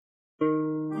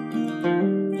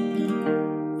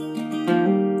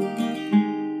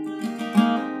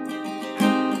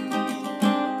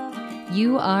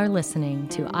are listening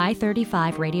to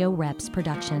I-35 Radio Rep's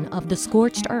production of The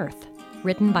Scorched Earth,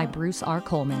 written by Bruce R.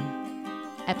 Coleman.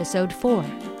 Episode 4,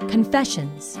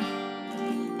 Confessions.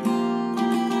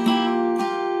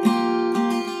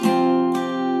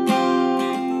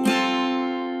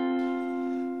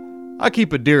 I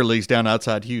keep a deer lease down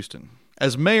outside Houston.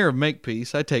 As mayor of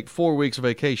Makepeace, I take 4 weeks of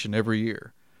vacation every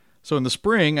year. So in the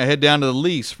spring, I head down to the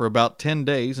lease for about 10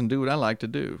 days and do what I like to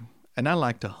do. And I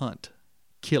like to hunt.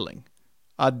 Killing.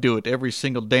 I'd do it every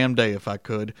single damn day if I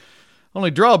could. Only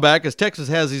drawback is Texas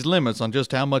has these limits on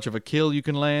just how much of a kill you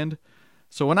can land.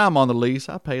 So when I'm on the lease,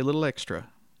 I pay a little extra.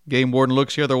 Game warden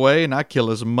looks the other way, and I kill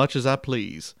as much as I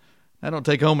please. I don't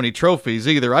take home any trophies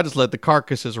either. I just let the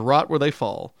carcasses rot where they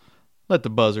fall. Let the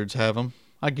buzzards have 'em.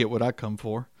 I get what I come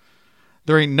for.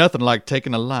 There ain't nothing like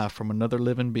taking a life from another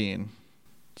living being.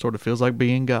 Sort of feels like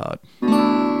being God.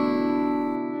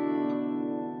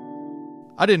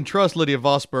 I didn't trust Lydia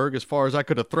Vosberg as far as I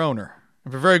could have thrown her.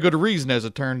 And for very good reason, as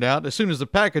it turned out. As soon as the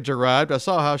package arrived, I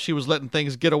saw how she was letting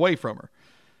things get away from her.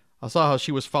 I saw how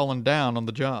she was falling down on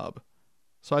the job.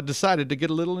 So I decided to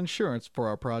get a little insurance for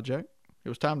our project. It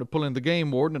was time to pull in the game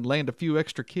warden and land a few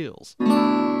extra kills.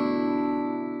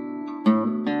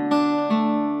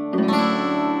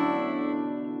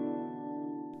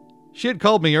 She had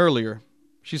called me earlier.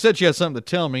 She said she had something to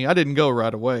tell me. I didn't go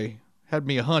right away. Had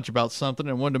me a hunch about something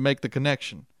and wanted to make the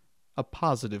connection. A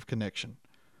positive connection.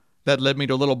 That led me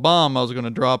to a little bomb I was going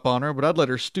to drop on her, but I'd let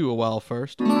her stew a while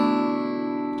first. A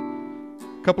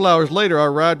couple hours later, I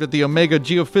arrived at the Omega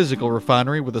Geophysical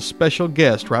Refinery with a special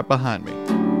guest right behind me.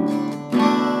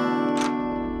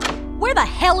 Where the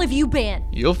hell have you been?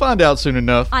 You'll find out soon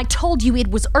enough. I told you it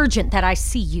was urgent that I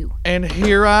see you. And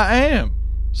here I am.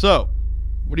 So,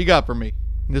 what do you got for me?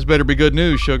 This better be good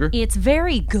news, sugar. It's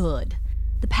very good.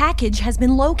 The package has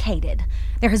been located.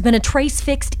 There has been a trace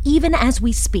fixed even as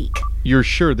we speak. You're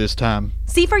sure this time?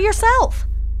 See for yourself.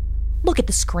 Look at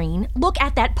the screen. Look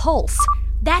at that pulse.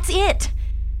 That's it.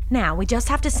 Now we just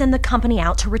have to send the company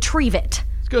out to retrieve it.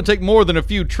 It's going to take more than a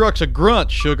few trucks of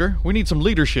grunts, sugar. We need some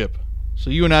leadership. So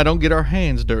you and I don't get our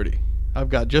hands dirty. I've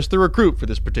got just the recruit for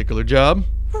this particular job.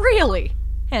 Really?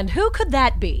 And who could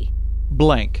that be?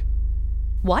 Blank.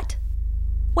 What?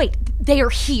 Wait, they are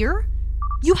here?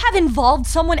 You have involved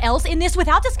someone else in this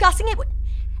without discussing it?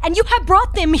 And you have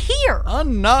brought them here?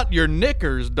 Unknot your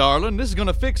knickers, darling. This is going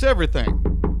to fix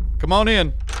everything. Come on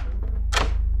in.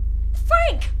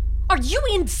 Frank! Are you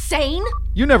insane?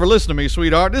 You never listen to me,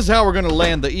 sweetheart. This is how we're going to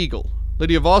land the Eagle.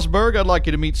 Lydia Vosberg, I'd like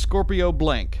you to meet Scorpio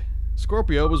Blank.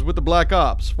 Scorpio was with the Black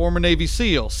Ops, former Navy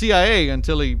SEAL, CIA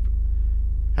until he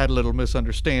had a little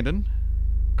misunderstanding.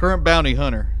 Current bounty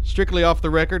hunter, strictly off the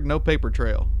record, no paper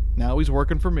trail. Now he's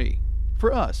working for me.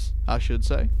 For us, I should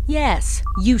say. Yes,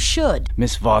 you should.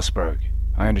 Miss Vosberg,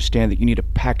 I understand that you need a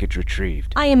package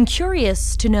retrieved. I am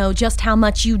curious to know just how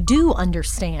much you do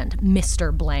understand,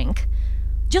 Mr. Blank.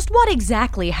 Just what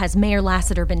exactly has Mayor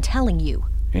Lassiter been telling you?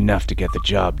 Enough to get the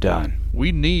job done.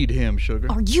 We need him,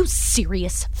 sugar. Are you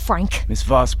serious, Frank? Miss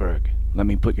Vosberg, let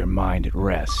me put your mind at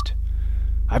rest.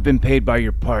 I've been paid by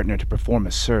your partner to perform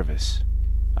a service.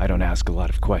 I don't ask a lot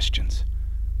of questions.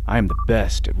 I am the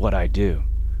best at what I do,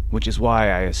 which is why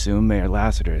I assume Mayor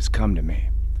Lassiter has come to me.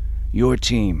 Your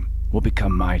team will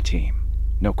become my team.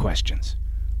 No questions.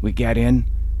 We get in,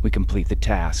 we complete the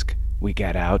task. We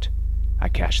get out, I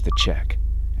cash the check.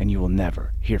 And you will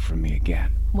never hear from me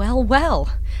again. Well,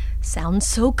 well. Sounds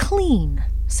so clean.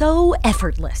 So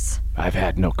effortless. I've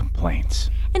had no complaints.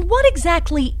 And what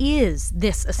exactly is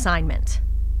this assignment?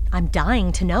 I'm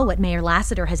dying to know what Mayor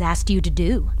Lassiter has asked you to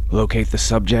do. Locate the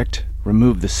subject,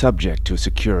 remove the subject to a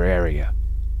secure area.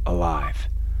 Alive.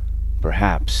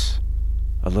 Perhaps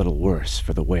a little worse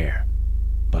for the wear,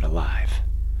 but alive.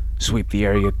 Sweep the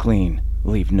area clean,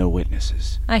 leave no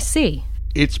witnesses. I see.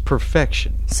 It's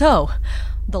perfection. So,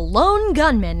 the lone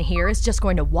gunman here is just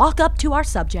going to walk up to our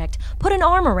subject, put an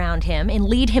arm around him, and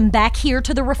lead him back here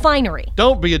to the refinery.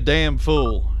 Don't be a damn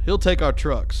fool. He'll take our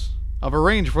trucks. I've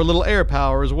arranged for a little air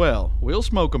power as well. We'll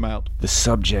smoke him out. The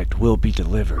subject will be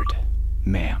delivered,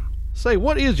 ma'am. Say,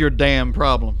 what is your damn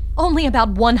problem? Only about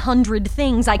 100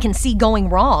 things I can see going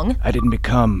wrong. I didn't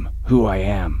become who I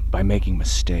am by making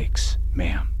mistakes,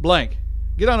 ma'am. Blank,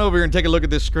 get on over here and take a look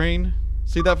at this screen.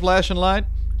 See that flashing light?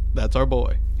 That's our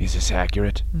boy. Is this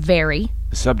accurate? Very.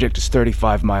 The subject is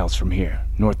 35 miles from here,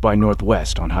 north by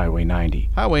northwest on Highway 90.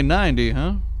 Highway 90,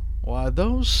 huh? Why,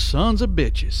 those sons of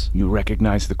bitches. You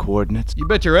recognize the coordinates? You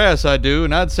bet your ass I do,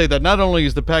 and I'd say that not only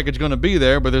is the package going to be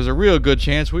there, but there's a real good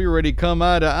chance we already come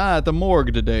eye to eye at the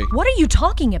morgue today. What are you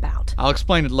talking about? I'll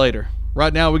explain it later.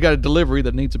 Right now, we got a delivery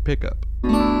that needs a pickup.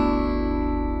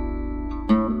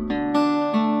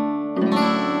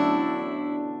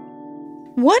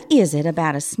 What is it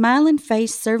about a smiling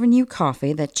face serving you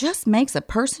coffee that just makes a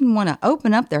person want to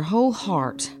open up their whole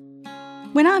heart?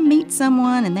 When I meet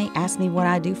someone and they ask me what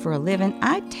I do for a living,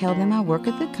 I tell them I work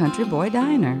at the Country Boy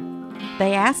Diner.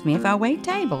 They ask me if I wait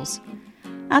tables.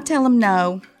 I tell them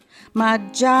no. My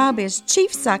job is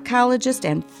chief psychologist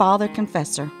and father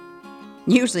confessor.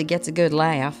 Usually gets a good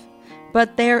laugh,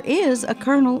 but there is a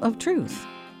kernel of truth.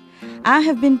 I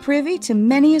have been privy to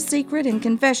many a secret and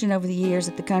confession over the years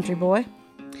at the Country Boy.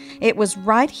 It was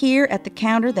right here at the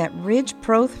counter that Ridge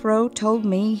Prothro told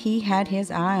me he had his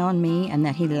eye on me and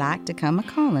that he'd like to come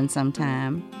a-calling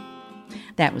sometime.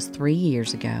 That was 3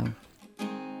 years ago.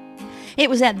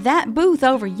 It was at that booth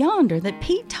over yonder that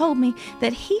Pete told me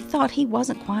that he thought he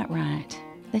wasn't quite right,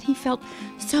 that he felt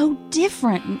so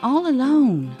different and all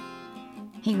alone.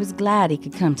 He was glad he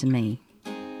could come to me.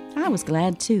 I was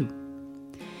glad, too.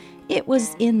 It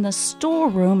was in the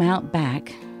storeroom out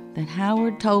back that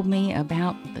Howard told me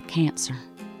about the cancer.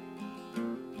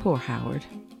 Poor Howard,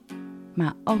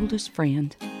 my oldest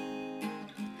friend.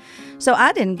 So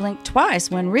I didn't blink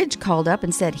twice when Ridge called up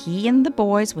and said he and the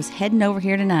boys was heading over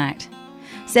here tonight.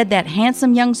 Said that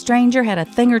handsome young stranger had a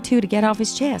thing or two to get off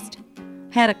his chest.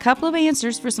 Had a couple of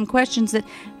answers for some questions that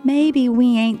maybe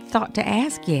we ain't thought to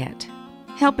ask yet.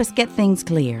 Help us get things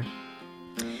clear.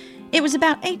 It was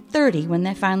about 8:30 when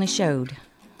they finally showed.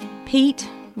 Pete,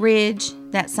 Ridge,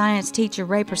 that science teacher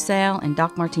Ray Purcell, and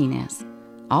Doc Martinez.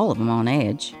 All of them on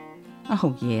edge.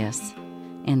 Oh, yes.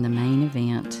 And the main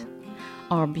event.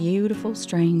 Our beautiful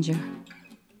stranger.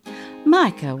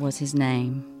 Micah was his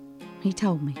name. He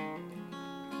told me.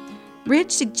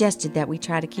 Ridge suggested that we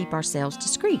try to keep ourselves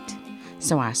discreet.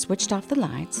 So I switched off the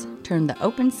lights, turned the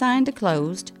open sign to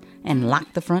closed, and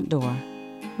locked the front door.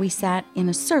 We sat in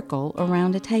a circle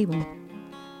around a table.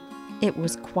 It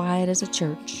was quiet as a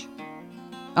church.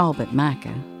 All but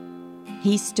Micah.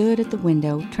 He stood at the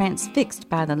window, transfixed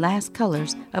by the last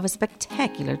colors of a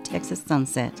spectacular Texas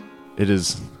sunset. It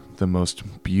is the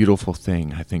most beautiful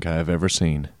thing I think I have ever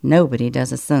seen. Nobody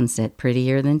does a sunset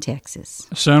prettier than Texas.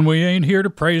 Son, we ain't here to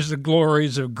praise the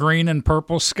glories of green and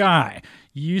purple sky.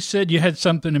 You said you had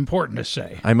something important to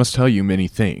say. I must tell you many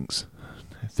things.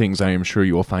 Things I am sure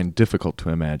you will find difficult to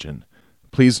imagine.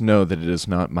 Please know that it is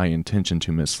not my intention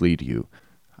to mislead you.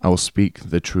 I will speak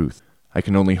the truth. I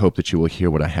can only hope that you will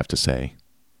hear what I have to say.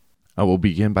 I will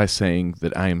begin by saying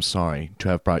that I am sorry to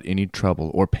have brought any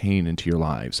trouble or pain into your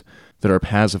lives, that our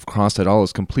paths have crossed at all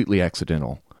is completely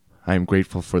accidental. I am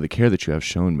grateful for the care that you have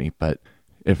shown me, but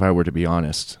if I were to be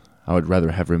honest, I would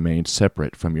rather have remained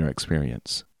separate from your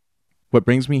experience. What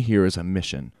brings me here is a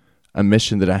mission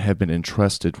that I have been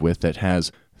entrusted with that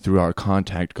has, through our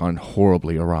contact, gone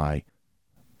horribly awry.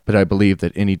 But I believe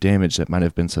that any damage that might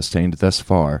have been sustained thus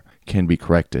far can be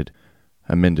corrected,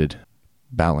 amended,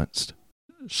 balanced.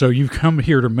 So you've come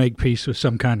here to make peace with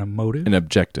some kind of motive? An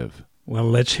objective. Well,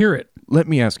 let's hear it. Let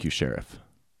me ask you, Sheriff,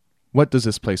 what does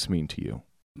this place mean to you?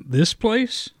 This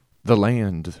place? The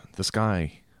land, the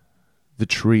sky, the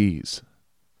trees,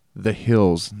 the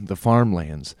hills, the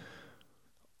farmlands,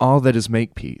 all that is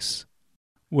Makepeace.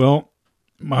 Well,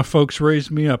 my folks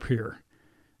raised me up here,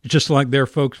 just like their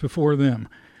folks before them.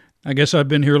 I guess I've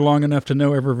been here long enough to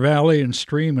know every valley and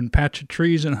stream and patch of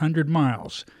trees in 100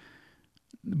 miles.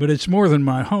 But it's more than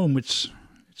my home, it's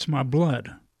my blood.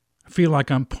 I feel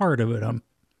like I'm part of it. I'm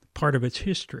part of its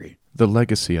history. The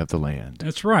legacy of the land.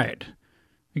 That's right.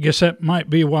 I guess that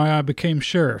might be why I became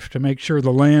sheriff, to make sure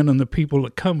the land and the people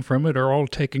that come from it are all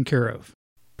taken care of.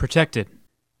 Protected.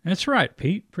 That's right,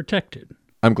 Pete. Protected.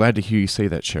 I'm glad to hear you say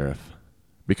that, Sheriff.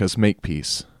 Because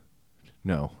Makepeace,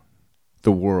 no,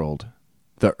 the world,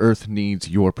 the earth needs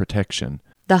your protection.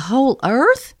 The whole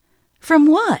earth? From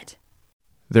what?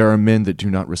 There are men that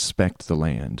do not respect the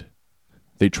land.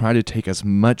 They try to take as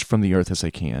much from the earth as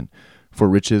they can, for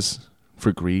riches,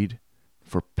 for greed,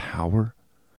 for power.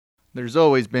 There's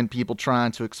always been people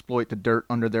trying to exploit the dirt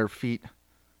under their feet.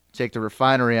 Take the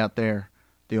refinery out there,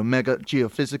 the Omega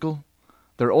Geophysical.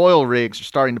 Their oil rigs are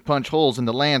starting to punch holes in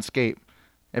the landscape.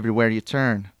 Everywhere you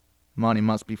turn, money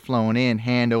must be flowing in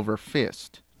hand over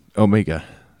fist. Omega.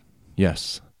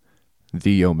 Yes.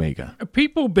 The Omega.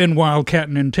 People been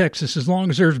wildcatting in Texas as long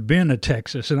as there's been a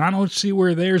Texas, and I don't see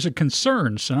where there's a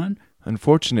concern, son.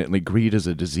 Unfortunately, greed is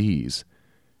a disease.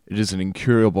 It is an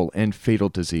incurable and fatal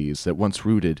disease that once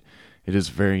rooted, it is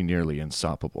very nearly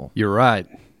unstoppable. You're right.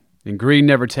 And greed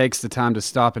never takes the time to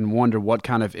stop and wonder what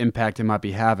kind of impact it might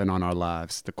be having on our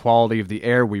lives, the quality of the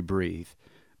air we breathe,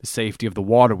 the safety of the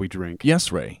water we drink. Yes,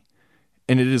 Ray.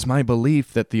 And it is my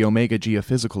belief that the Omega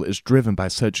Geophysical is driven by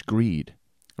such greed,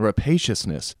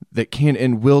 rapaciousness, that can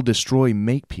and will destroy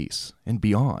Makepeace and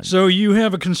beyond. So you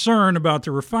have a concern about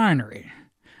the refinery.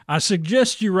 I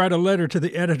suggest you write a letter to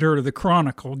the editor of the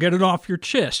Chronicle. Get it off your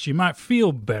chest. You might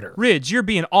feel better. Ridge, you're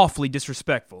being awfully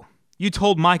disrespectful. You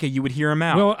told Micah you would hear him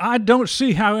out. Well, I don't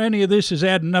see how any of this is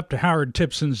adding up to Howard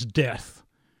Tipson's death.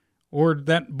 Or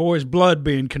that boy's blood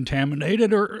being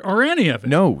contaminated, or any of it.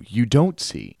 No, you don't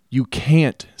see. You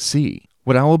can't see.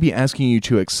 What I will be asking you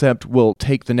to accept will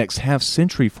take the next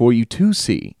half-century for you to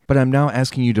see. But I'm now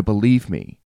asking you to believe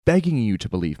me, begging you to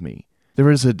believe me.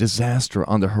 There is a disaster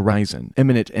on the horizon,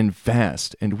 imminent and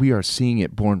vast, and we are seeing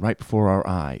it born right before our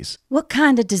eyes. What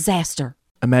kind of disaster?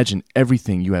 Imagine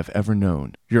everything you have ever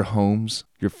known, your homes,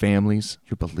 your families,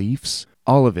 your beliefs,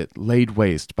 all of it laid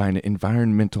waste by an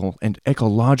environmental and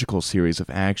ecological series of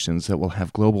actions that will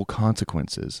have global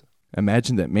consequences.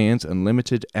 Imagine that man's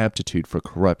unlimited aptitude for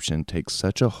corruption takes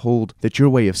such a hold that your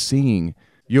way of seeing,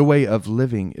 your way of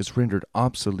living is rendered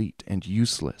obsolete and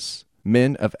useless.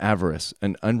 Men of avarice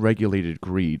and unregulated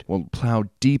greed will plow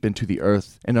deep into the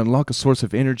earth and unlock a source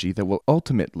of energy that will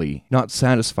ultimately not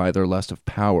satisfy their lust of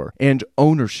power and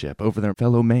ownership over their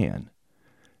fellow man.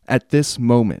 At this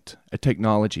moment, a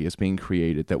technology is being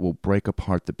created that will break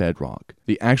apart the bedrock,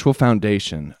 the actual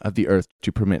foundation of the earth,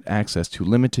 to permit access to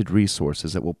limited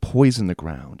resources that will poison the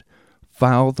ground,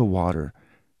 foul the water,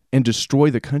 and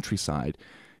destroy the countryside.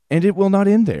 And it will not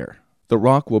end there. The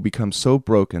rock will become so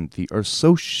broken, the earth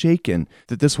so shaken,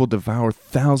 that this will devour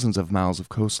thousands of miles of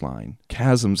coastline.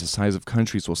 Chasms the size of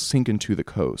countries will sink into the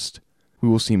coast. We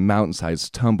will see mountainsides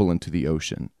tumble into the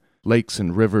ocean. Lakes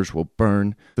and rivers will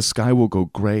burn. The sky will go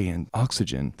gray, and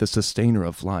oxygen, the sustainer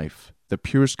of life, the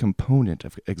purest component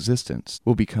of existence,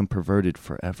 will become perverted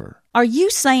forever. Are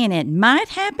you saying it might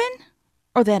happen,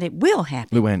 or that it will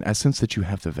happen? Luann, I sense that you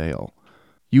have the veil.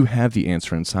 You have the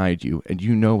answer inside you, and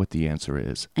you know what the answer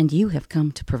is. And you have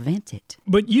come to prevent it.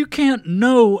 But you can't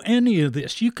know any of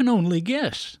this. You can only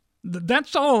guess.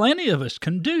 That's all any of us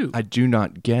can do. I do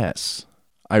not guess.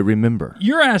 I remember.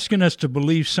 You're asking us to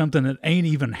believe something that ain't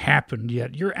even happened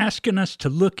yet. You're asking us to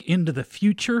look into the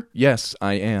future? Yes,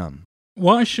 I am.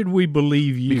 Why should we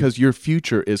believe you? Because your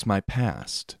future is my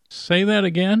past. Say that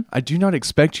again? I do not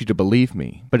expect you to believe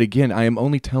me, but again, I am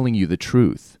only telling you the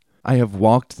truth. I have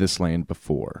walked this land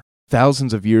before.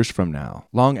 Thousands of years from now,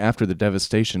 long after the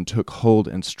devastation took hold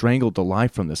and strangled the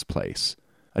life from this place.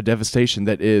 A devastation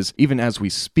that is, even as we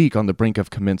speak, on the brink of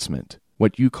commencement.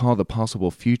 What you call the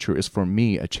possible future is for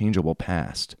me a changeable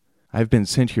past. I have been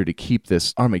sent here to keep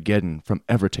this Armageddon from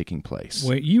ever taking place.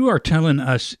 Wait, you are telling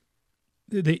us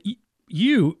that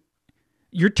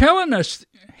you're telling us,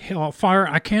 Hellfire,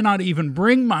 I cannot even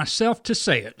bring myself to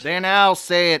say it. Then I'll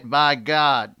say it, by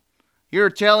God. You're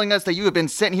telling us that you have been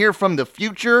sent here from the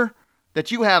future?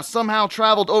 That you have somehow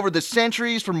traveled over the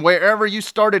centuries from wherever you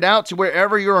started out to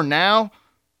wherever you are now?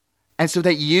 And so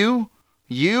that you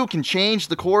can change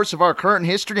the course of our current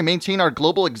history to maintain our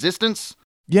global existence?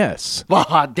 Yes.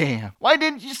 Aw, damn. Why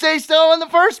didn't you say so in the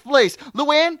first place?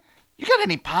 Luann, you got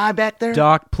any pie back there?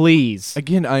 Doc, please.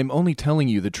 Again, I am only telling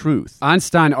you the truth.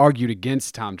 Einstein argued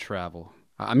against time travel.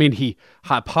 I mean, he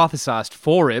hypothesized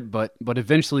for it, but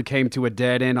eventually came to a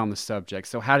dead end on the subject.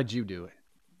 So how did you do it?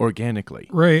 Organically.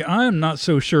 Ray, I am not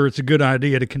so sure it's a good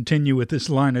idea to continue with this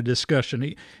line of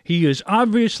discussion. He is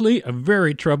obviously a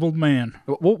very troubled man.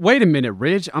 Well, wait a minute,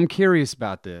 Ridge. I'm curious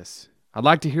about this. I'd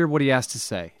like to hear what he has to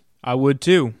say. I would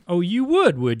too. Oh, you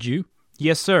would you?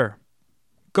 Yes, sir.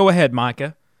 Go ahead,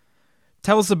 Micah.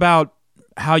 Tell us about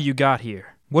how you got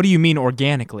here. What do you mean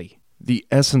organically? The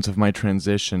essence of my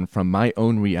transition from my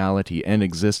own reality and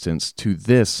existence to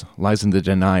this lies in the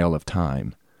denial of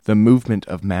time, the movement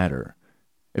of matter.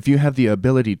 If you have the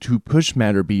ability to push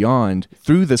matter beyond,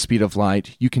 through the speed of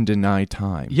light, you can deny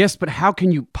time. Yes, but how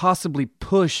can you possibly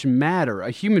push matter?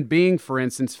 A human being, for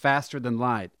instance, faster than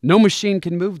light. No machine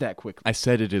can move that quickly. I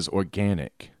said it is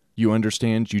organic. You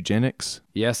understand eugenics?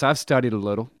 Yes, I've studied a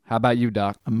little. How about you,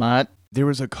 Doc? I might. There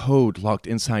is a code locked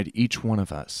inside each one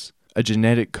of us. A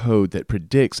genetic code that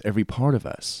predicts every part of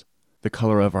us. The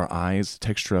color of our eyes,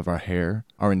 texture of our hair,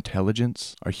 our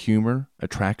intelligence, our humor,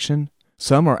 attraction.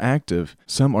 Some are active,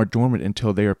 some are dormant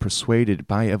until they are persuaded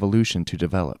by evolution to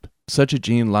develop. Such a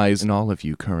gene lies in all of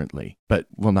you currently, but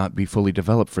will not be fully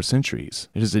developed for centuries.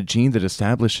 It is a gene that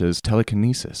establishes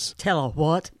telekinesis.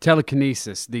 What?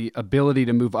 Telekinesis, the ability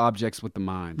to move objects with the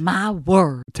mind. My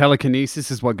word.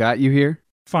 Telekinesis is what got you here?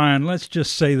 Fine, let's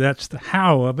just say that's the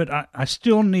how of it. I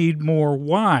still need more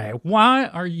why. Why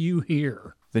are you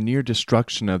here? The near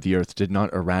destruction of the earth did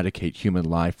not eradicate human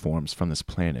life forms from this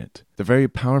planet. The very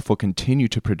powerful continue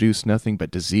to produce nothing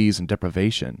but disease and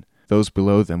deprivation. Those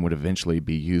below them would eventually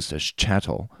be used as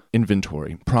chattel,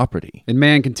 inventory, property. And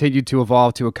man continued to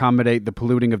evolve to accommodate the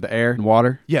polluting of the air and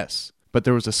water? Yes, but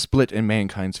there was a split in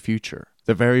mankind's future.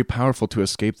 The very powerful to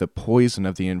escape the poison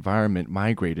of the environment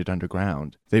migrated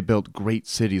underground. They built great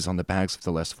cities on the backs of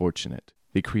the less fortunate.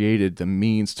 They created the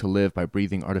means to live by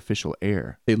breathing artificial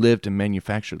air. They lived in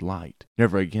manufactured light,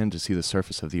 never again to see the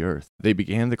surface of the earth. They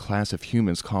began the class of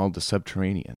humans called the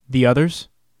subterranean. The others?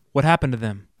 What happened to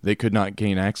them? They could not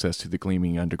gain access to the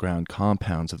gleaming underground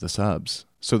compounds of the subs,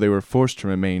 so they were forced to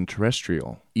remain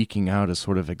terrestrial, eking out a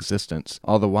sort of existence,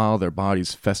 all the while their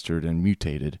bodies festered and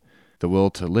mutated. The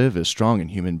will to live is strong in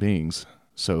human beings,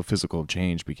 so physical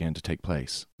change began to take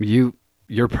place.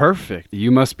 You're perfect.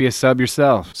 You must be a sub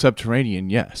yourself.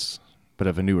 Subterranean, yes, but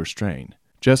of a newer strain.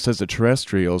 Just as the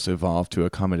terrestrials evolved to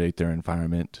accommodate their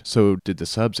environment, so did the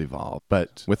subs evolve.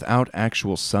 But without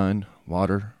actual sun,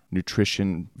 water,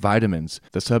 nutrition, vitamins,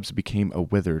 the subs became a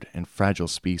withered and fragile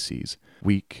species,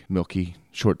 weak, milky,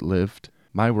 short-lived.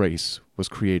 My race was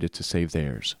created to save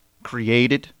theirs.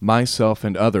 Created? Myself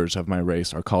and others of my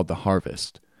race are called the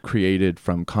Harvest, created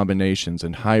from combinations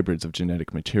and hybrids of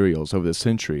genetic materials over the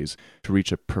centuries to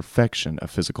reach a perfection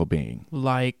of physical being.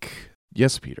 Like?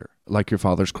 Yes, Peter, like your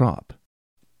father's crop.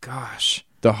 Gosh.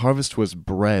 The harvest was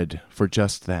bred for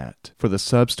just that, for the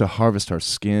subs to harvest our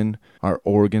skin, our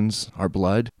organs, our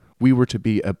blood. We were to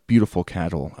be a beautiful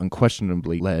cattle,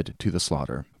 unquestionably led to the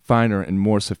slaughter. Finer and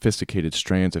more sophisticated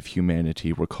strands of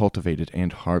humanity were cultivated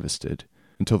and harvested,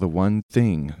 until the one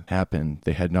thing happened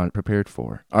they had not prepared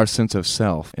for. Our sense of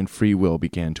self and free will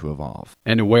began to evolve.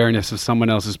 And awareness of someone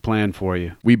else's plan for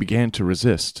you. We began to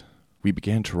resist. We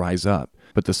began to rise up,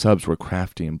 but the subs were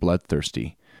crafty and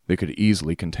bloodthirsty. They could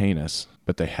easily contain us,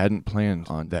 but they hadn't planned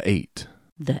on the 8.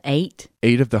 The 8?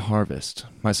 8 of the harvest,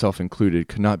 myself included,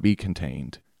 could not be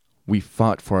contained. We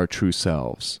fought for our true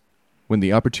selves. When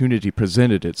the opportunity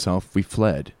presented itself, we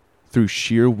fled. Through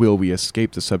sheer will, we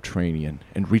escaped the subterranean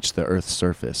and reached the Earth's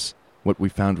surface. What we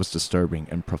found was disturbing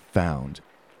and profound.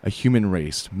 A human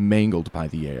race mangled by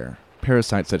the air.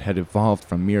 Parasites that had evolved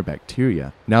from mere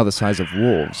bacteria, now the size of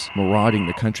wolves, marauding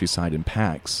the countryside in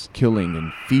packs, killing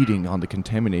and feeding on the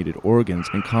contaminated organs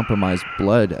and compromised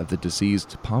blood of the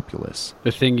diseased populace.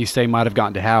 The thing you say might have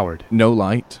gotten to Howard. No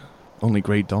light, only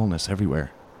great dullness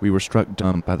everywhere. We were struck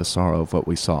dumb by the sorrow of what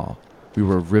we saw. We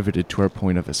were riveted to our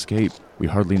point of escape. We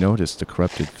hardly noticed the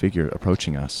corrupted figure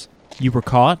approaching us. You were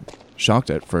caught? Shocked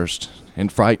at first,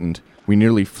 and frightened. We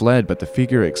nearly fled, but the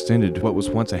figure extended what was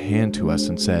once a hand to us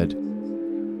and said,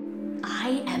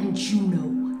 I am Juno.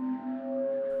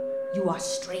 You are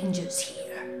strangers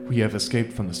here. We have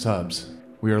escaped from the subs.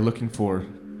 We are looking for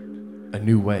a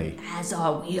new way. As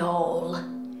are we all.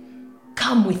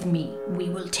 Come with me. We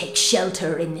will take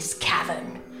shelter in this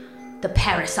cavern. The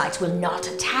parasites will not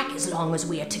attack as long as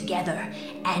we are together,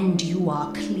 and you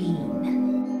are clean.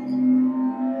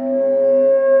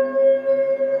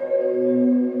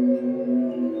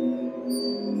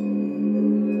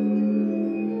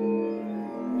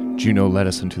 Juno led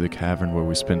us into the cavern where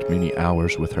we spent many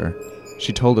hours with her.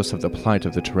 She told us of the plight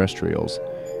of the terrestrials,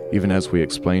 even as we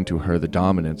explained to her the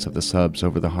dominance of the subs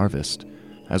over the harvest.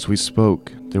 As we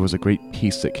spoke, there was a great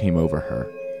peace that came over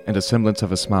her, and a semblance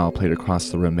of a smile played across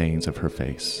the remains of her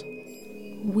face.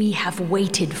 We have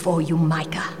waited for you,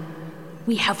 Micah.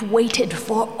 We have waited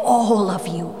for all of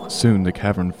you. Soon the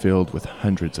cavern filled with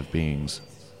hundreds of beings,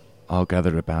 all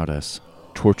gathered about us,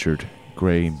 tortured,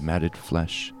 gray, matted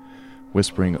flesh,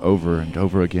 whispering over and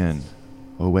over again,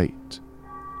 "Oh 8,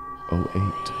 oh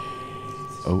 8,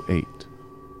 oh 8."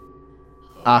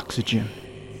 Oxygen.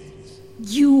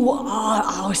 You are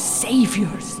our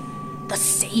saviors, the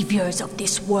saviors of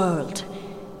this world.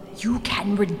 You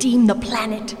can redeem the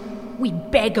planet. We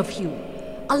beg of you.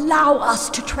 Allow us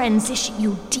to transition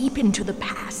you deep into the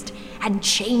past and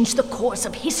change the course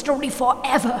of history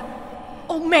forever.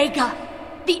 Omega,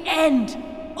 the end.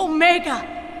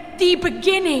 Omega, the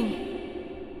beginning.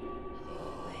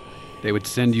 They would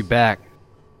send you back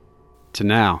to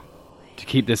now, to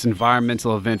keep this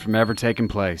environmental event from ever taking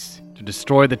place, to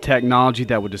destroy the technology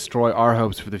that would destroy our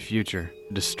hopes for the future,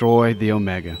 to destroy the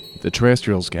Omega. The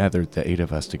terrestrials gathered the 8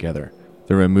 of us together.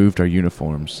 They removed our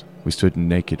uniforms. We stood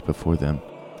naked before them.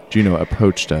 Juno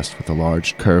approached us with a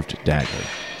large, curved dagger.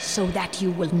 So that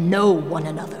you will know one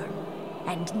another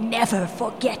and never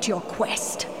forget your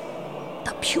quest.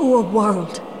 The pure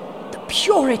world, the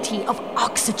purity of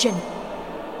oxygen.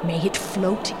 May it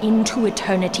float into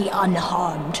eternity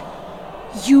unharmed.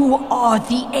 You are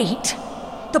the 8,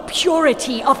 the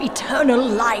purity of eternal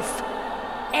life.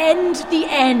 End the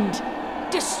end.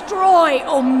 Destroy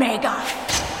Omega.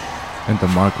 And the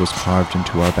mark was carved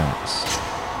into our backs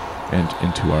and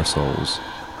into our souls.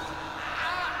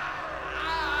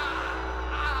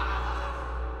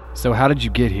 So how did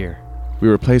you get here? We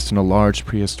were placed in a large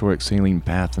prehistoric saline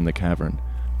bath in the cavern.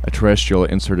 A terrestrial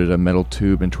inserted a metal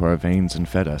tube into our veins and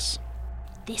fed us.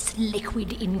 This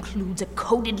liquid includes a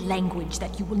coded language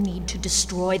that you will need to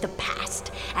destroy the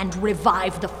past and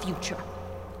revive the future.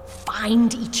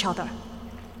 Find each other,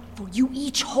 for you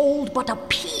each hold but a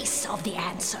piece of the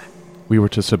answer. We were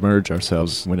to submerge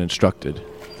ourselves when instructed.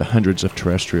 The hundreds of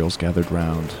terrestrials gathered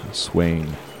round,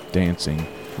 swaying, dancing,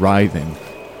 writhing,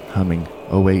 humming,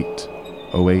 "Oh wait,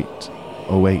 oh wait,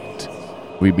 oh wait."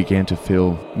 We began to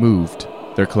feel moved.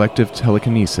 Their collective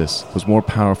telekinesis was more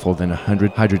powerful than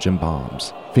 100 hydrogen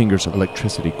bombs. Fingers of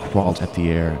electricity crawled at the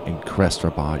air and caressed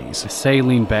our bodies. A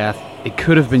saline bath, it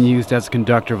could have been used as a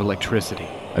conductor of electricity.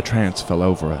 A trance fell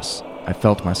over us. I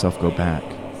felt myself go back,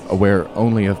 aware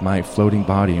only of my floating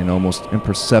body and almost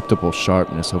imperceptible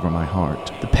sharpness over my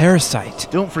heart. The parasite.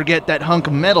 Don't forget that hunk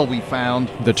of metal we found.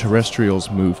 The terrestrials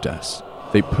moved us.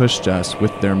 They pushed us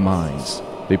with their minds.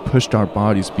 They pushed our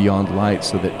bodies beyond light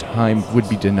so that time would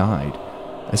be denied.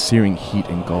 A searing heat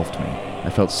engulfed me. I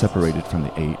felt separated from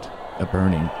the eight, a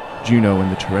burning. Juno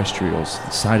and the terrestrials,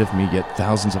 inside of me yet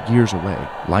thousands of years away.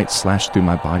 Light slashed through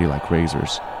my body like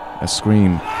razors. A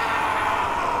scream.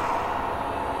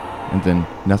 And then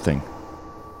nothing.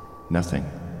 Nothing.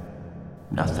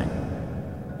 Nothing.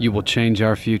 You will change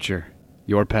our future,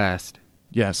 your past.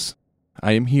 Yes,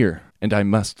 I am here, and I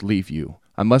must leave you.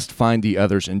 I must find the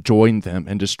others and join them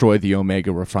and destroy the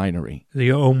Omega refinery.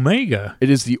 The Omega? It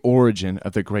is the origin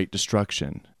of the Great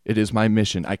Destruction. It is my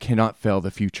mission. I cannot fail the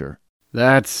future.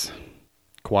 That's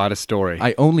quite a story.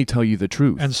 I only tell you the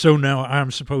truth. And so now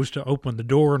I'm supposed to open the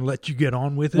door and let you get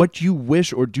on with it? What you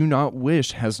wish or do not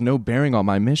wish has no bearing on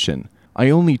my mission.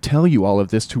 I only tell you all of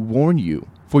this to warn you.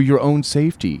 For your own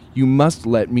safety, you must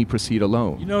let me proceed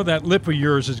alone. You know that lip of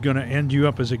yours is going to end you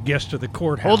up as a guest of the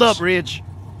courthouse. Hold up, Ridge.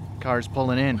 Car's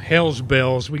pulling in. Hell's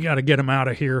bells. We got to get them out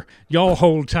of here. Y'all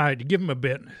hold tight. Give them a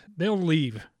bit. They'll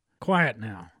leave. Quiet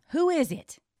now. Who is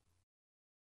it?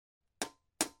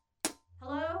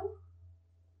 Hello?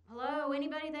 Hello?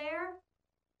 Anybody there?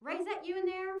 Ray, is that you in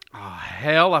there? Oh,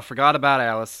 hell, I forgot about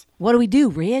Alice. What do we do,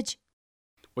 Ridge?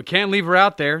 We can't leave her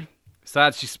out there.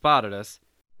 Besides, she spotted us.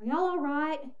 Are y'all all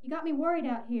right? You got me worried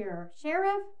out here.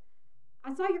 Sheriff?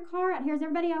 I saw your car out here. Is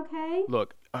everybody okay?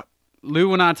 Look,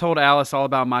 Lou and I told Alice all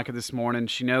about Micah this morning.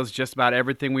 She knows just about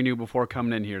everything we knew before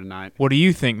coming in here tonight. What do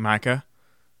you think, Micah?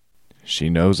 She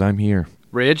knows I'm here.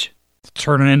 Ridge? It's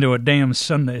turning into a damn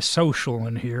Sunday social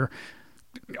in here.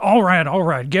 All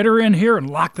right. Get her in here and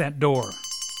lock that door.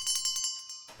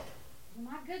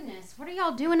 My goodness, what are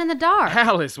y'all doing in the dark?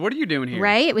 Alice, what are you doing here?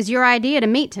 Ray, it was your idea to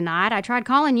meet tonight. I tried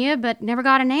calling you, but never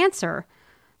got an answer.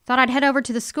 Thought I'd head over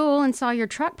to the school and saw your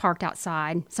truck parked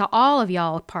outside. Saw all of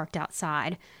y'all parked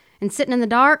outside. And sitting in the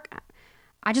dark,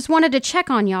 I just wanted to check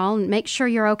on y'all and make sure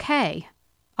you're okay.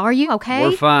 Are you okay?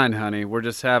 We're fine, honey. We're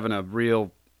just having a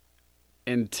real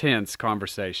intense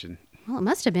conversation. Well, it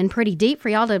must have been pretty deep for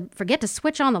y'all to forget to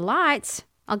switch on the lights.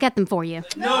 I'll get them for you.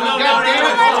 No.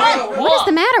 What is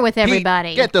the matter with everybody?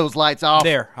 Pete, get those lights off.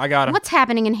 There, I got him. What's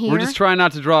happening in here? We're just trying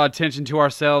not to draw attention to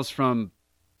ourselves from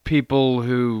people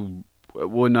who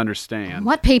wouldn't understand.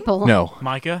 What people? No.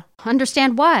 Micah?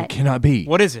 Understand what? Cannot be.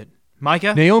 What is it?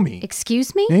 Micah? Naomi.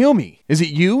 Excuse me? Naomi, is it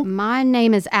you? My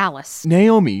name is Alice.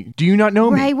 Naomi, do you not know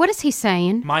me? Ray, what is he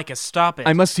saying? Micah, stop it.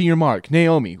 I must see your mark.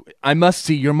 Naomi, I must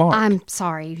see your mark. I'm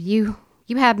sorry. You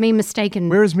have me mistaken.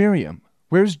 Where is Miriam?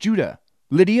 Where is Judah?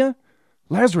 Lydia?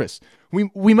 Lazarus?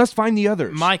 We must find the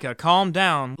others. Micah, calm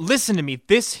down. Listen to me.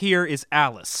 This here is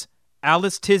Alice.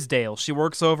 Alice Tisdale. She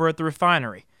works over at the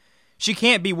refinery. She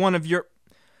can't be one of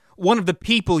the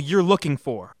people you're looking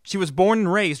for. She was born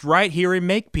and raised right here in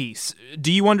Makepeace.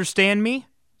 Do you understand me?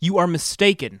 You are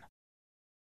mistaken.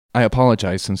 I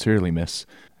apologize sincerely, miss.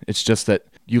 It's just that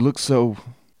you look so...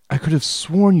 I could have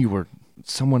sworn you were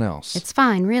someone else. It's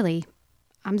fine, really.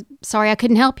 I'm sorry I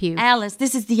couldn't help you. Alice,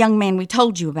 this is the young man we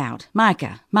told you about.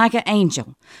 Micah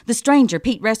Angel. The stranger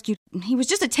Pete rescued. He was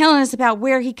just telling us about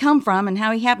where he come from and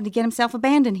how he happened to get himself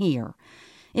abandoned here.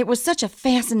 It was such a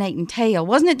fascinating tale,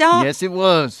 wasn't it, Doc? Yes, it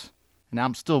was. And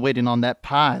I'm still waiting on that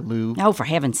pie, Lou. Oh, for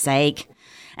heaven's sake.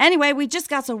 Anyway, we just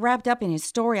got so wrapped up in his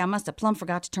story, I must have plumb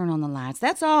forgot to turn on the lights.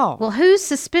 That's all. Well, whose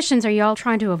suspicions are y'all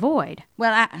trying to avoid?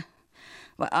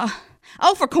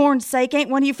 For corn's sake, ain't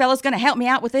one of you fellas going to help me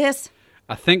out with this?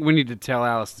 I think we need to tell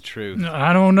Alice the truth.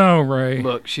 I don't know, Ray.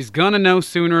 Look, she's gonna know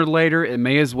sooner or later. It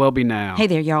may as well be now. Hey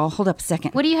there, y'all. Hold up a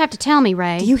second. What do you have to tell me,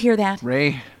 Ray? Do you hear that?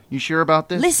 Ray, you sure about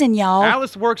this? Listen, y'all.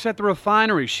 Alice works at the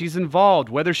refinery. She's involved.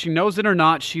 Whether she knows it or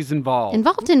not, she's involved.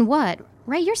 Involved in what?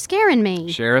 Ray, you're scaring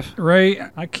me. Sheriff? Ray,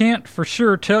 I can't for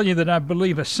sure tell you that I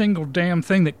believe a single damn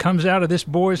thing that comes out of this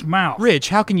boy's mouth. Ridge,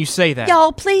 how can you say that?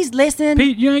 Y'all, please listen.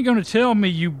 Pete, you ain't gonna tell me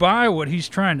you buy what he's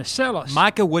trying to sell us.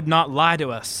 Micah would not lie to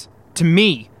us. To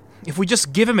me. If we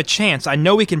just give him a chance, I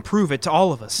know he can prove it to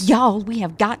all of us. Y'all, we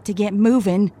have got to get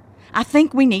moving. I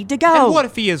think we need to go. And what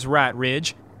if he is right,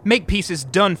 Ridge? Makepeace is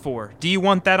done for. Do you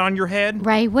want that on your head?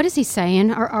 Ray, what is he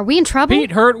saying? Are we in trouble?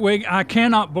 Pete Hertwig, I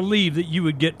cannot believe that you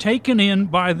would get taken in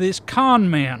by this con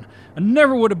man. I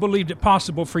never would have believed it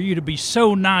possible for you to be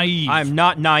so naive. I'm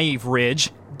not naive, Ridge.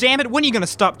 Damn it, when are you going to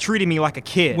stop treating me like a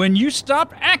kid? When you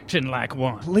stop acting like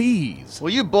one. Please.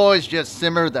 Will you boys just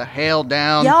simmer the hell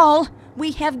down? Y'all,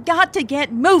 we have got to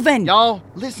get moving. Y'all,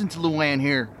 listen to Luann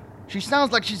here. She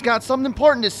sounds like she's got something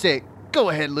important to say. Go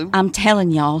ahead, Lou. I'm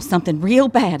telling y'all, something real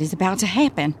bad is about to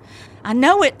happen. I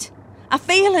know it. I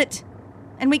feel it.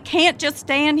 And we can't just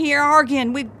stand here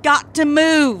arguing. We've got to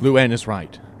move. Luann is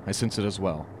right. I sense it as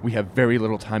well. We have very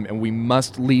little time, and we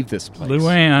must leave this place.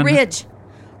 Luann.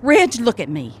 Ridge, look at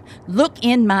me. Look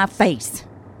in my face.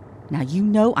 Now, you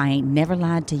know I ain't never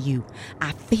lied to you.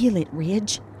 I feel it,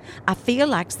 Ridge. I feel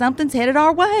like something's headed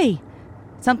our way.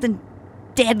 Something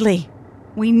deadly.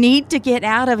 We need to get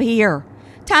out of here.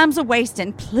 Time's a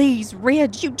wasting. Please,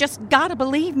 Ridge, you just gotta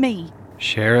believe me.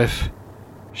 Sheriff.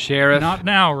 Sheriff. Not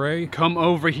now, Ray. Come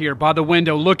over here by the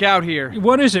window. Look out here.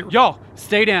 What is it? Y'all,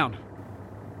 stay down.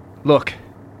 Look.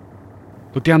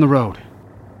 Look down the road.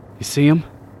 You see him?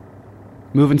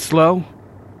 Moving slow?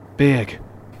 Big.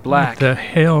 Black. What the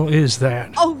hell is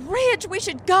that? Oh, Ridge, we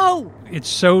should go. It's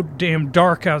so damn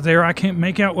dark out there, I can't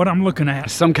make out what I'm looking at.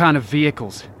 Some kind of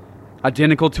vehicles.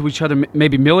 Identical to each other,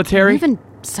 maybe military? Moving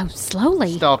so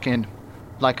slowly. Stalking.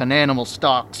 Like an animal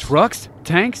stalks. Trucks?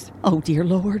 Tanks? Oh, dear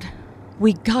Lord.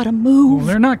 We gotta move. Well,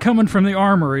 they're not coming from the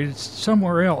armory. It's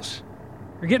somewhere else.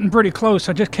 They're getting pretty close.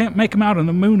 I just can't make them out in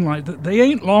the moonlight. They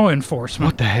ain't law enforcement.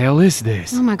 What the hell is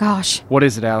this? Oh, my gosh. What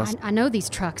is it, Alice? I know these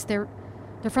trucks. They're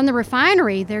from the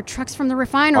refinery. They're trucks from the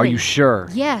refinery. Are you sure?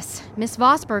 Yes. Miss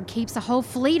Vosberg keeps a whole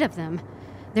fleet of them.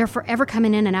 They're forever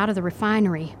coming in and out of the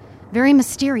refinery. Very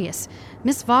mysterious.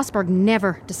 Miss Vosberg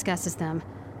never discusses them,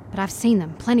 but I've seen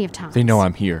them plenty of times. They know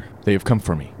I'm here. They have come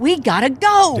for me. We gotta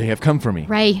go. They have come for me.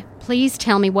 Ray, please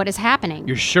tell me what is happening.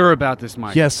 You're sure about this,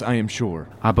 Micah? Yes, I am sure.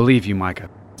 I believe you, Micah.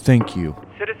 Thank you.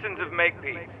 Citizens of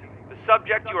Makepeace, the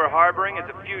subject you are harboring is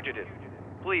a fugitive.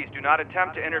 Please do not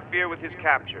attempt to interfere with his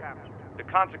capture. The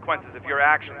consequences of your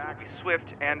actions will be swift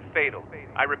and fatal.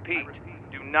 I repeat,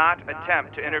 do not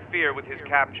attempt to interfere with his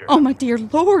capture. Oh, my dear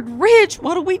Lord, Ridge,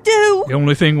 what do we do? The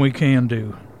only thing we can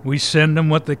do. We send them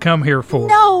what they come here for.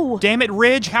 No! Damn it,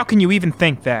 Ridge, how can you even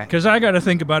think that? Because I got to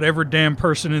think about every damn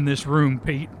person in this room,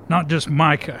 Pete. Not just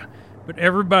Micah, but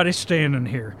everybody standing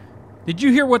here. Did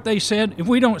you hear what they said? If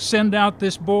we don't send out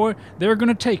this boy, they're going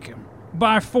to take him.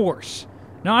 By force.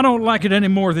 Now, I don't like it any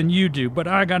more than you do, but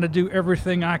I got to do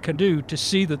everything I can do to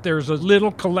see that there's as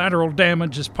little collateral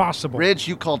damage as possible. Ridge,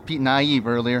 you called Pete naive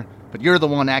earlier, but you're the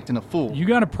one acting a fool. You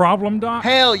got a problem, Doc?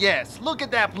 Hell yes. Look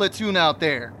at that platoon out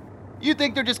there. You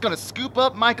think they're just gonna scoop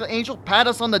up Michael Angel, pat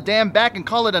us on the damn back, and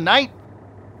call it a night?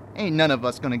 Ain't none of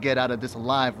us gonna get out of this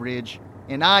alive, Ridge.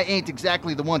 And I ain't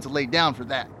exactly the one to lay down for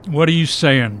that. What are you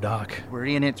saying, Doc? We're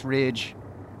in it, Ridge.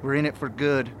 We're in it for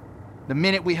good. The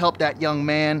minute we helped that young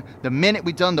man, the minute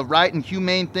we done the right and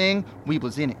humane thing, we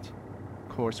was in it.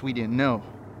 Of course, we didn't know.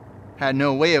 Had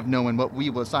no way of knowing what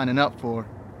we was signing up for.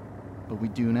 But we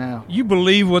do now. You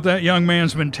believe what that young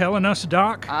man's been telling us,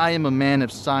 Doc? I am a man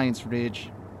of science, Ridge.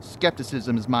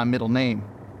 Skepticism is my middle name.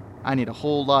 I need a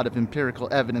whole lot of empirical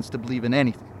evidence to believe in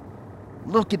anything.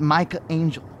 Look at Micah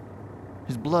Angel.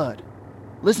 His blood.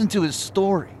 Listen to his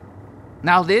story.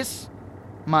 Now this,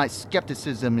 my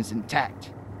skepticism is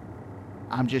intact.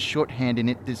 I'm just shorthanding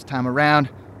it this time around.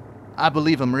 I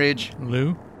believe him, Ridge.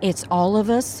 Lou? It's all of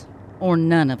us or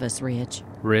none of us, Ridge.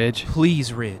 Ridge?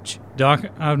 Please, Ridge. Doc,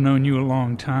 I've known you a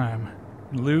long time.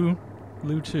 Lou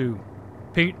too.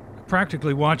 Pete, I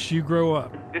practically watched you grow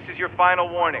up. This is your final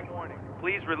warning.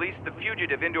 Please release the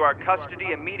fugitive into our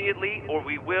custody immediately, or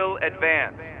we will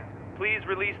advance. Please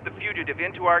release the fugitive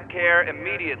into our care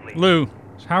immediately. Lou,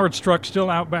 is Howard's truck still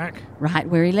out back? Right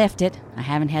where he left it. I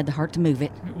haven't had the heart to move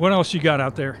it. What else you got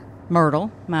out there?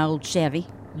 Myrtle, my old Chevy.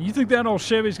 You think that old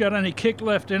Chevy's got any kick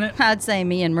left in it? I'd say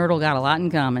me and Myrtle got a lot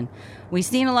in common. We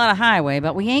seen a lot of highway,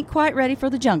 but we ain't quite ready for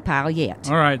the junk pile yet.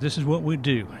 All right, this is what we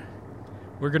do.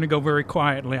 We're going to go very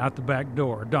quietly out the back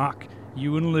door. Doc,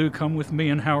 you and Lou come with me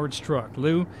in Howard's truck.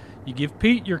 Lou, you give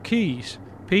Pete your keys.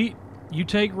 Pete, you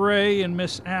take Ray and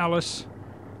Miss Alice.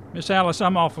 Miss Alice,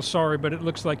 I'm awful sorry, but it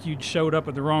looks like you showed up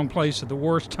at the wrong place at the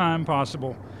worst time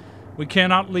possible. We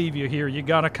cannot leave you here. You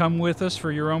gotta come with us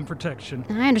for your own protection.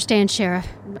 I understand, Sheriff.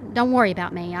 Don't worry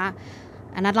about me.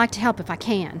 And I'd like to help if I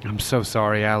can. I'm so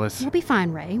sorry, Alice. We'll be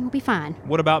fine, Ray. We'll be fine.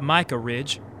 What about Micah,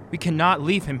 Ridge? We cannot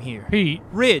leave him here. Pete.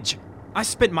 Ridge, I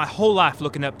spent my whole life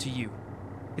looking up to you.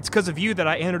 It's because of you that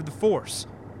I entered the force.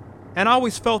 And I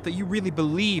always felt that you really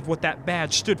believed what that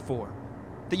badge stood for.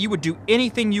 That you would do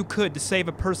anything you could to save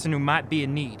a person who might be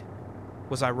in need.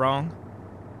 Was I wrong?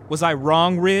 Was I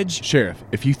wrong, Ridge? Sheriff,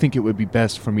 if you think it would be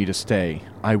best for me to stay,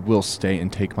 I will stay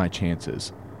and take my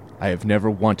chances. I have never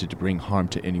wanted to bring harm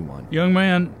to anyone. Young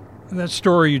man, that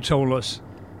story you told us,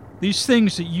 these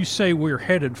things that you say we're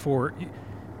headed for,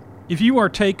 if you are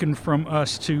taken from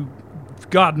us to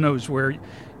God knows where,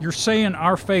 you're saying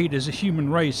our fate as a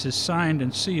human race is signed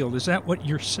and sealed. Is that what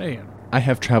you're saying? I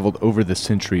have traveled over the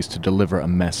centuries to deliver a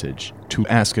message, to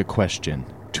ask a question,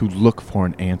 to look for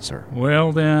an answer.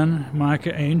 Well then,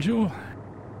 Micah Angel,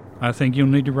 I think you'll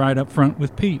need to ride up front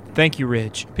with Pete. Thank you,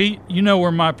 Ridge. Pete, you know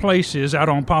where my place is out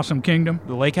on Possum Kingdom?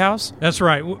 The lake house? That's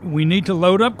right. We need to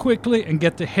load up quickly and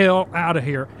get the hell out of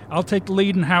here. I'll take the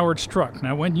lead in Howard's truck.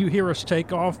 Now, when you hear us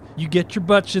take off, you get your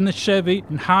butts in the Chevy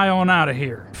and hie on out of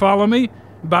here. Follow me?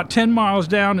 About 10 miles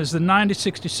down is the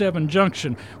 9067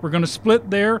 junction. We're going to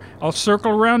split there. I'll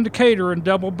circle around Decatur and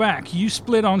double back. You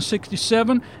split on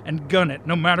 67 and gun it.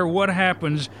 No matter what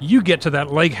happens, you get to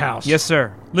that lake house. Yes,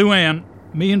 sir. Luann,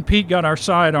 me and Pete got our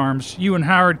sidearms. You and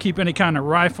Howard keep any kind of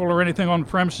rifle or anything on the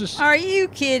premises? Are you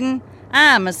kidding?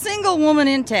 I'm a single woman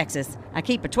in Texas. I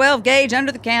keep a 12-gauge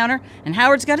under the counter, and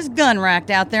Howard's got his gun racked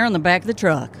out there on the back of the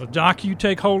truck. Well, Doc, you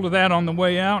take hold of that on the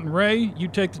way out, and Ray, you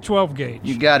take the 12-gauge.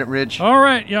 You got it, Ridge. All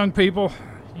right, young people.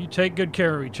 You take good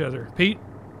care of each other. Pete,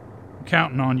 I'm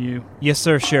counting on you. Yes,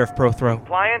 sir, Sheriff Prothro.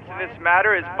 Compliance in this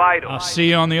matter is vital. I'll see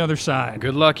you on the other side.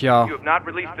 Good luck, y'all. You have not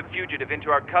released the fugitive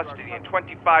into our custody. In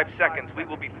 25 seconds, we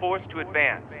will be forced to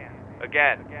advance.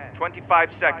 Again, 25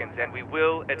 seconds, and we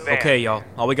will advance. Okay, y'all.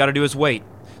 All we gotta do is wait.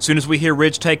 Soon as we hear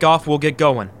Ridge take off, we'll get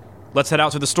going. Let's head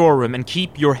out to the storeroom and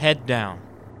keep your head down.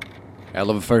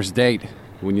 Hell of a first date,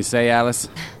 wouldn't you say, Alice?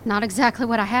 Not exactly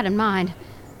what I had in mind.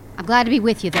 I'm glad to be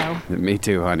with you, though. Me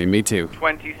too, honey, me too.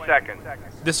 20 seconds.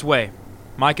 This way.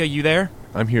 Micah, you there?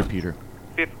 I'm here, Peter.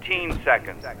 15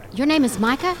 seconds. Your name is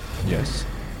Micah? Yes.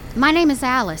 My name is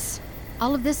Alice.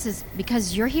 All of this is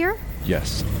because you're here?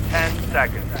 Yes. 10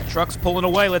 seconds. Truck's pulling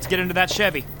away. Let's get into that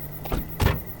Chevy.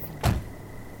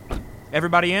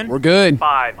 Everybody in? We're good.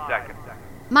 5 seconds.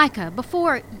 Micah,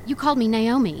 before you called me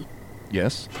Naomi.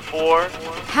 Yes. 4.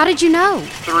 How did you know?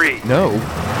 3. No. 2.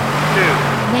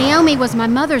 Naomi was my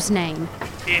mother's name.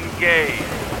 Engage.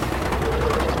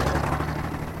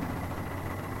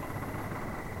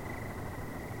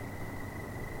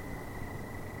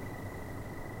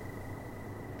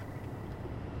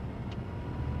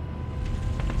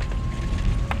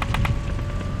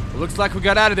 Looks like we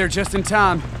got out of there just in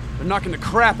time. They're knocking the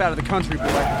crap out of the country boy.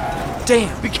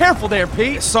 Damn. Be careful there,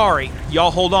 Pete. Sorry. Y'all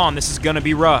hold on. This is gonna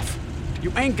be rough.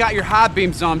 You ain't got your high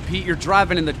beams on, Pete. You're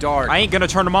driving in the dark. I ain't gonna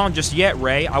turn them on just yet,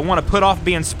 Ray. I want to put off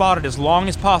being spotted as long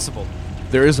as possible.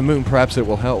 There is a moon. Perhaps it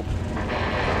will help.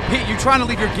 Pete, you trying to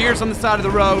leave your gears on the side of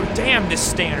the road? Damn this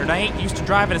standard. I ain't used to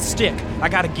driving a stick. I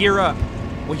gotta gear up.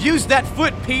 Well, use that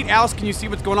foot, Pete. Alice, can you see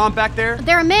what's going on back there?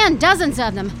 There are men, dozens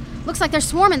of them. Looks like they're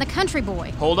swarming the country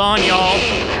boy. Hold on, y'all.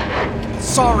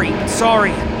 Sorry.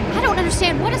 I don't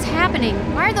understand what is happening.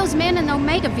 Why are those men in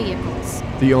Omega vehicles?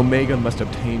 The Omega must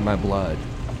obtain my blood.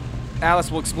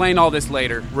 Alice will explain all this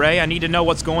later. Ray, I need to know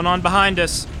what's going on behind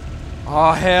us.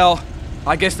 Oh, hell.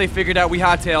 I guess they figured out we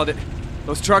hightailed it.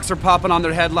 Those trucks are popping on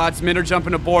their headlights. Men are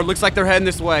jumping aboard. Looks like they're heading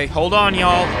this way. Hold on,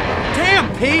 y'all.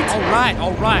 Damn, Pete!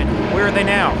 All right. Where are they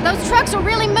now? Those trucks are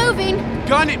really moving.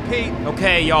 Gun it, Pete!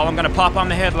 Okay, y'all, I'm gonna pop on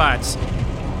the headlights.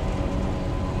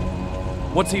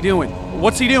 What's he doing?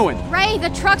 Ray, the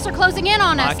trucks are closing in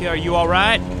on us. Micah, are you all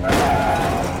right?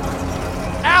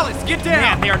 Alice, get down!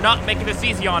 Man, they are not making this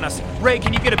easy on us. Ray,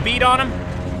 can you get a beat on them?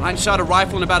 I ain't shot a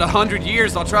rifle in about 100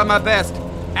 years. I'll try my best.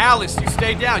 Alice, you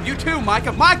stay down. You too,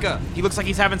 Micah. Micah! He looks like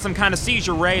he's having some kind of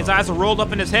seizure, Ray. His eyes are rolled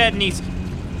up in his head and he's...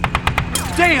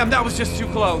 Damn, that was just too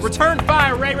close. Return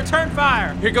fire, Ray, return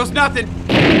fire! Here goes nothing.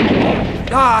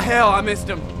 Ah, hell, I missed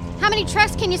him. How many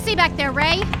trucks can you see back there,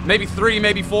 Ray? Maybe 3,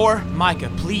 maybe 4.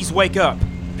 Micah, please wake up.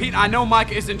 Pete, I know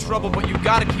Micah is in trouble, but you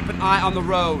gotta keep an eye on the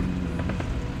road.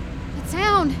 That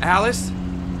sound. Alice?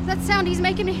 That sound he's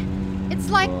making me. It's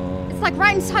like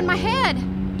right inside my head.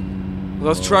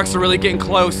 Well, those trucks are really getting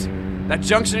close. That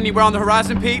junction anywhere on the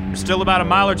horizon, Pete? We're still about a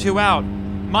mile or two out.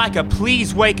 Micah,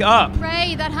 please wake up.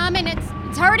 Ray, that humming,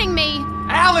 it's hurting me.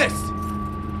 Alice!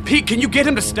 Pete, can you get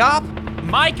him to stop?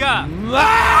 Micah!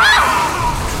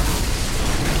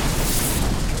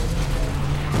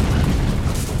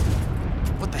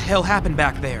 hell happened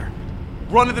back there?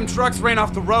 One of them trucks ran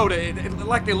off the road,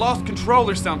 like they lost control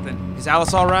or something. Is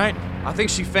Alice all right? I think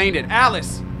she fainted.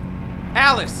 Alice!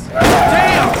 Alice!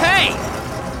 Damn! Hey!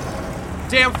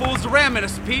 Damn fools are ramming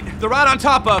us, Pete. They're right on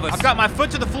top of us. I've got my foot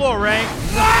to the floor, Ray.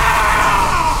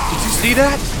 Did you see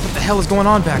that? What the hell is going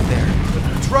on back there?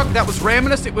 The truck that was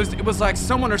ramming us, it was like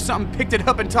someone or something picked it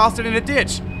up and tossed it in a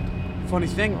ditch. Funny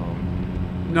thing.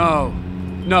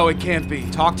 No, it can't be.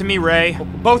 Talk to me, Ray.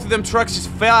 Both of them trucks just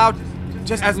fell out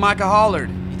just as Micah hollered.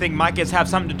 You think Micah's have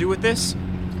something to do with this?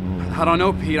 I don't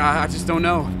know, Pete. I just don't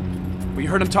know. We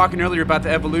heard him talking earlier about the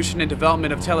evolution and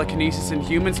development of telekinesis in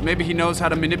humans. Maybe he knows how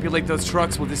to manipulate those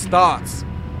trucks with his thoughts.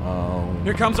 Oh.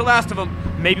 Here comes the last of them.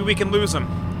 Maybe we can lose him.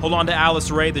 Hold on to Alice,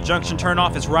 Ray. The junction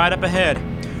turnoff is right up ahead.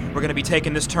 We're gonna be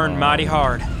taking this turn mighty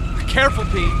hard. Careful,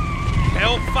 Pete.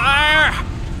 Hellfire!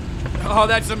 Oh,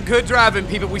 that's some good driving,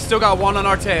 Pete, but we still got one on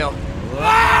our tail.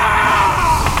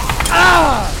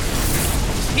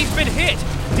 He's been hit!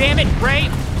 Damn it, Ray!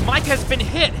 Mike has been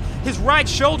hit! His right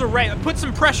shoulder, Ray. Put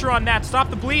some pressure on that. Stop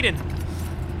the bleeding.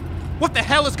 What the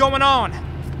hell is going on?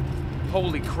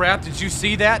 Holy crap, did you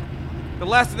see that? The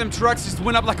last of them trucks just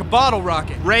went up like a bottle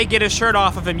rocket. Ray, get his shirt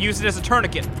off of him. Use it as a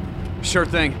tourniquet. Sure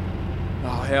thing.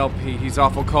 Oh, hell, Pete, he's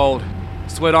awful cold.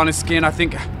 Sweat on his skin. I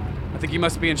think he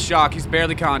must be in shock. He's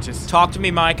barely conscious. Talk to me,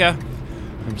 Micah.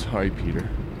 I'm sorry, Peter.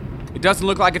 It doesn't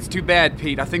look like it's too bad,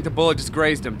 Pete. I think the bullet just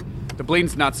grazed him. The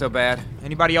bleeding's not so bad.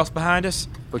 Anybody else behind us?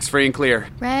 Looks free and clear.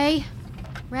 Ray?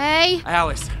 Ray?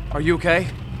 Alice, are you okay?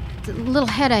 It's a little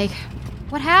headache.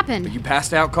 What happened? You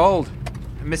passed out cold.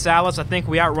 Miss Alice, I think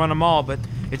we outrun them all, but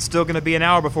it's still going to be an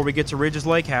hour before we get to Ridge's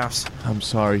Lake House. I'm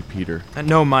sorry, Peter.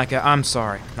 No, Micah, I'm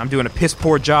sorry. I'm doing a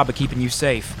piss-poor job of keeping you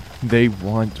safe. They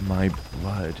want my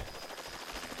blood.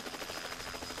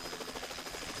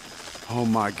 Oh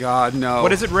my God, no.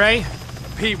 What is it, Ray?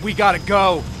 Pete, we gotta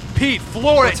go. Pete,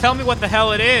 floor it! Tell me what the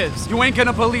hell it is. You ain't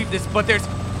gonna believe this, but there's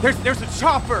a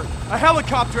chopper, a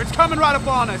helicopter. It's coming right up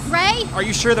on us. Ray? Are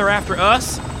you sure they're after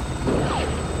us?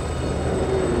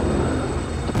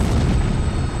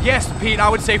 Yes, Pete, I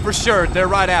would say for sure they're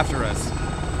right after us.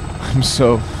 I'm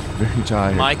so very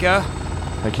tired. Micah?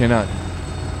 I cannot.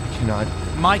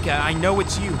 Micah, I know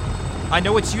it's you. I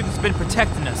know it's you that's been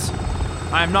protecting us.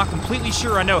 I am not completely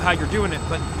sure I know how you're doing it,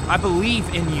 but I believe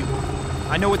in you.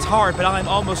 I know it's hard, but I am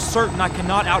almost certain I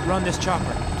cannot outrun this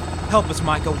chopper. Help us,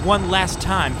 Micah, one last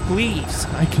time, please.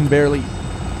 I can barely...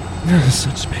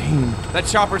 Such pain. That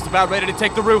chopper's about ready to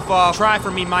take the roof off. Try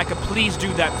for me, Micah. Please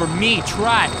do that for me.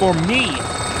 Try for me.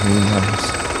 Very nice.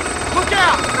 Look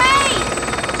out! Ray!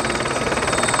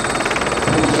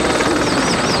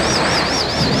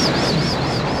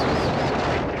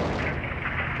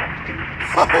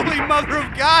 Holy mother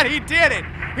of God, he did it!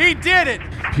 He did it!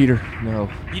 Peter, no.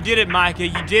 You did it, Micah.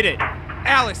 You did it.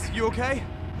 Alice, you okay?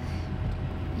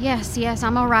 Yes,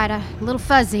 I'm all right. A little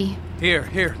fuzzy.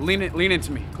 Here, lean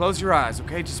into me. Close your eyes,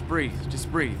 okay? Just breathe.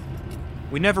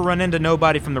 We never run into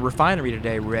nobody from the refinery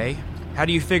today, Ray. How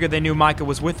do you figure they knew Micah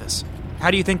was with us?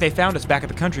 How do you think they found us back at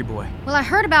the Country Boy? Well, I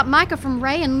heard about Micah from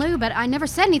Ray and Lou, but I never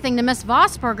said anything to Miss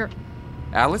Vosberger.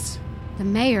 Alice? The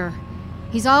mayor.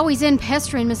 He's always in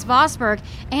pestering Miss Vosberg,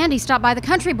 and he stopped by the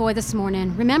Country Boy this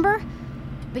morning, remember?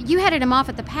 But you headed him off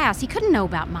at the pass. He couldn't know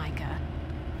about Micah.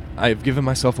 I have given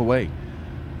myself away.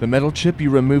 The metal chip you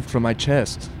removed from my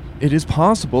chest. It is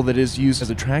possible that it is used as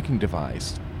a tracking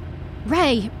device.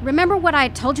 Ray, remember what I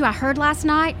told you I heard last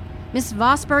night? Miss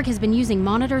Vosberg has been using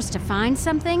monitors to find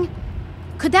something?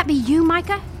 Could that be you,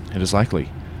 Micah? It is likely.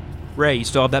 Ray, you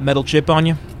still have that metal chip on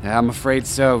you? Yeah, I'm afraid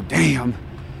so. Damn.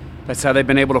 That's how they've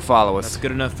been able to follow us. That's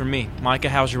good enough for me. Micah,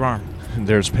 how's your arm?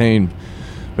 There's pain,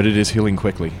 but it is healing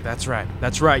quickly. That's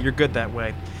right. You're good that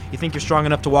way. You think you're strong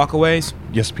enough to walk a ways?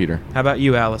 Yes, Peter. How about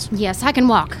you, Alice? Yes, I can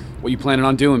walk. What you planning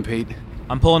on doing, Pete?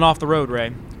 I'm pulling off the road,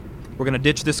 Ray. We're gonna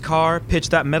ditch this car, pitch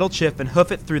that metal chip, and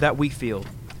hoof it through that wheat field.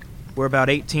 We're about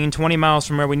 18-20 miles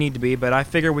from where we need to be, but I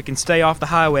figure we can stay off the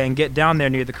highway and get down there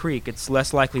near the creek. It's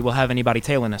less likely we'll have anybody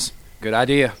tailing us. Good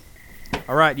idea.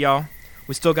 All right, y'all.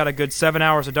 We still got a good 7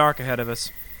 hours of dark ahead of us.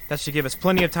 That should give us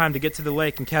plenty of time to get to the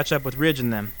lake and catch up with Ridge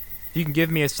and them. If you can give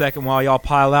me a second while y'all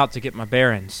pile out to get my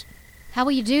bearings. How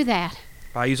will you do that?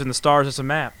 By using the stars as a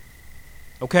map.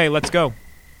 Okay, let's go.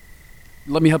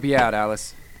 Let me help you out,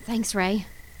 Alice. Thanks, Ray.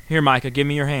 Here, Micah, give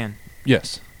me your hand.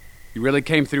 Yes. You really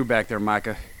came through back there,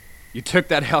 Micah. You took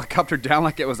that helicopter down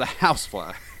like it was a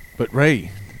housefly. But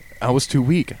Ray, I was too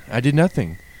weak. I did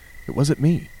nothing. It wasn't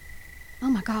me. Oh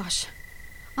my gosh.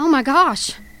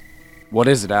 What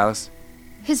is it, Alice?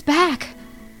 His back.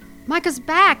 Micah's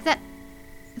back.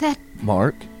 That...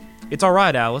 Mark? It's all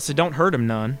right, Alice. It don't hurt him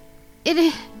none.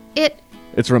 It...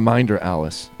 It's a reminder,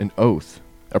 Alice. An oath.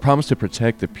 A promise to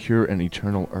protect the pure and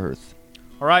eternal earth.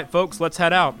 All right, folks, let's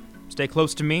head out. Stay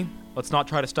close to me. Let's not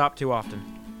try to stop too often.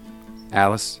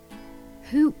 Alice?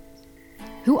 Who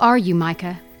are you,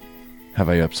 Micah? Have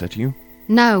I upset you?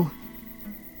 No.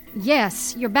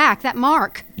 Yes, you're back, that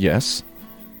mark. Yes.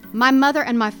 My mother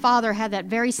and my father had that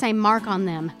very same mark on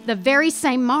them. The very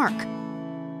same mark.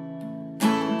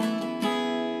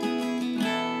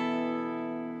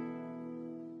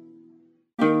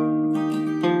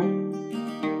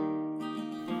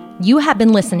 You have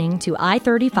been listening to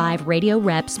I-35 Radio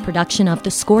Rep's production of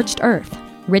The Scorched Earth,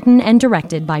 written and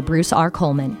directed by Bruce R.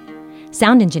 Coleman.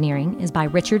 Sound engineering is by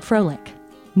Richard Froelich.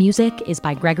 Music is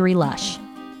by Gregory Lush.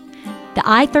 The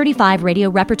I-35 Radio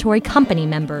Repertory Company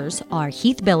members are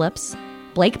Heath Billups,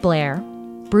 Blake Blair,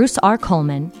 Bruce R.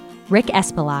 Coleman, Rick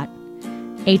Espelot,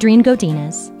 Adrian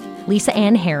Godinez, Lisa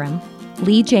Ann Harem,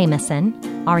 Lee Jamison,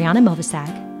 Ariana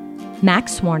Movasak,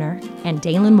 Max Swarner, and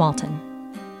Dalen Walton.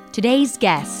 Today's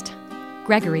guest,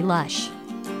 Gregory Lush.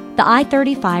 The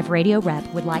I-35 Radio Rep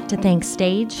would like to thank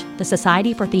Stage, the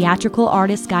Society for Theatrical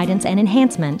Artists Guidance and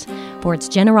Enhancement, for its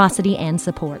generosity and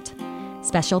support.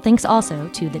 Special thanks also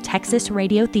to the Texas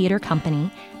Radio Theater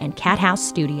Company and Cat House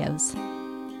Studios.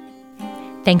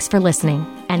 Thanks for listening,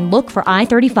 and look for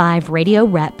I-35 Radio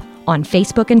Rep on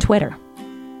Facebook and Twitter.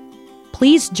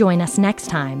 Please join us next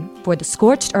time for The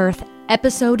Scorched Earth,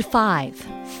 Episode 5,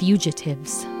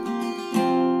 Fugitives.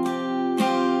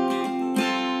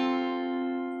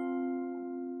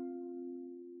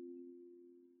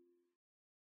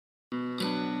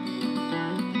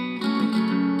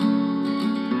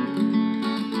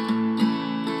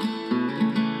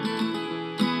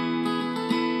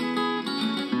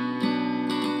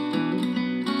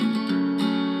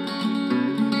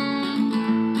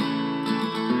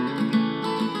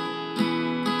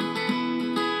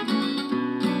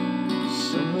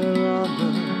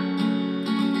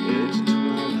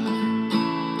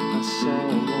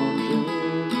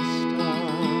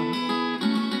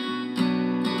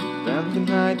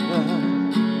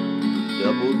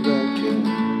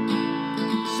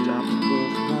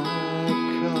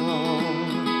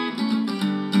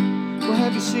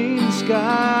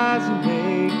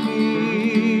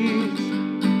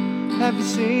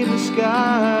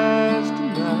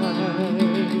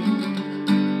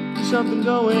 Something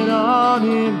going on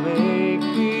in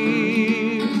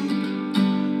make-believe.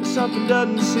 Something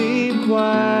doesn't seem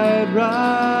quite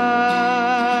right.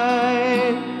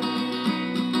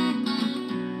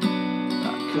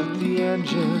 I cut the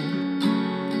engine,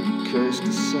 cursed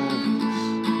the silence.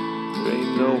 There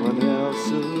ain't no one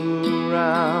else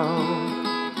around.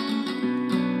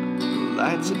 The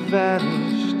lights had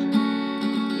vanished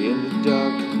in the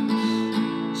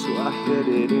darkness, so I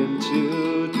headed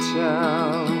into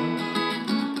town.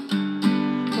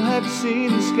 Have you seen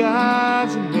the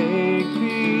skies that make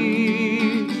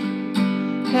peace?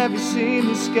 Have you seen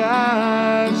the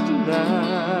skies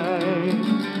tonight?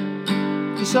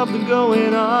 There's something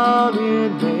going on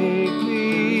in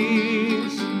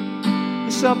make-believe.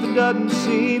 Something doesn't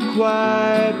seem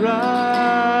quite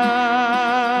right.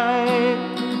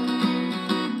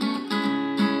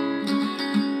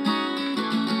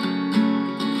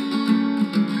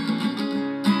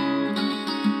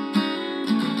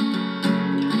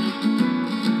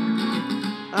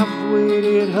 I've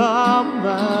waited all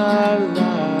my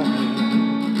life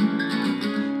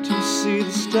to see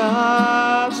the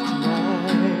stars tonight.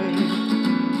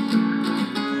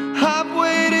 I've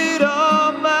waited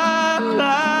all my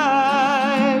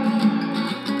life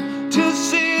to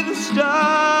see the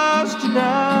stars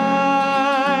tonight.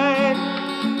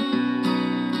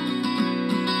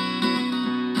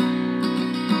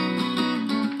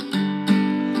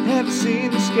 Have you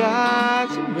seen the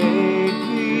skies that make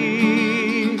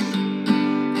peace?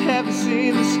 Have you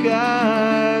seen the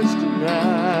skies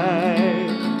tonight?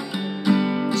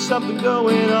 There's something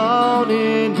going on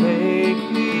in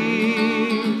make-believe.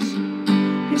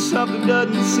 Something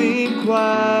doesn't seem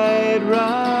quite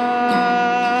right.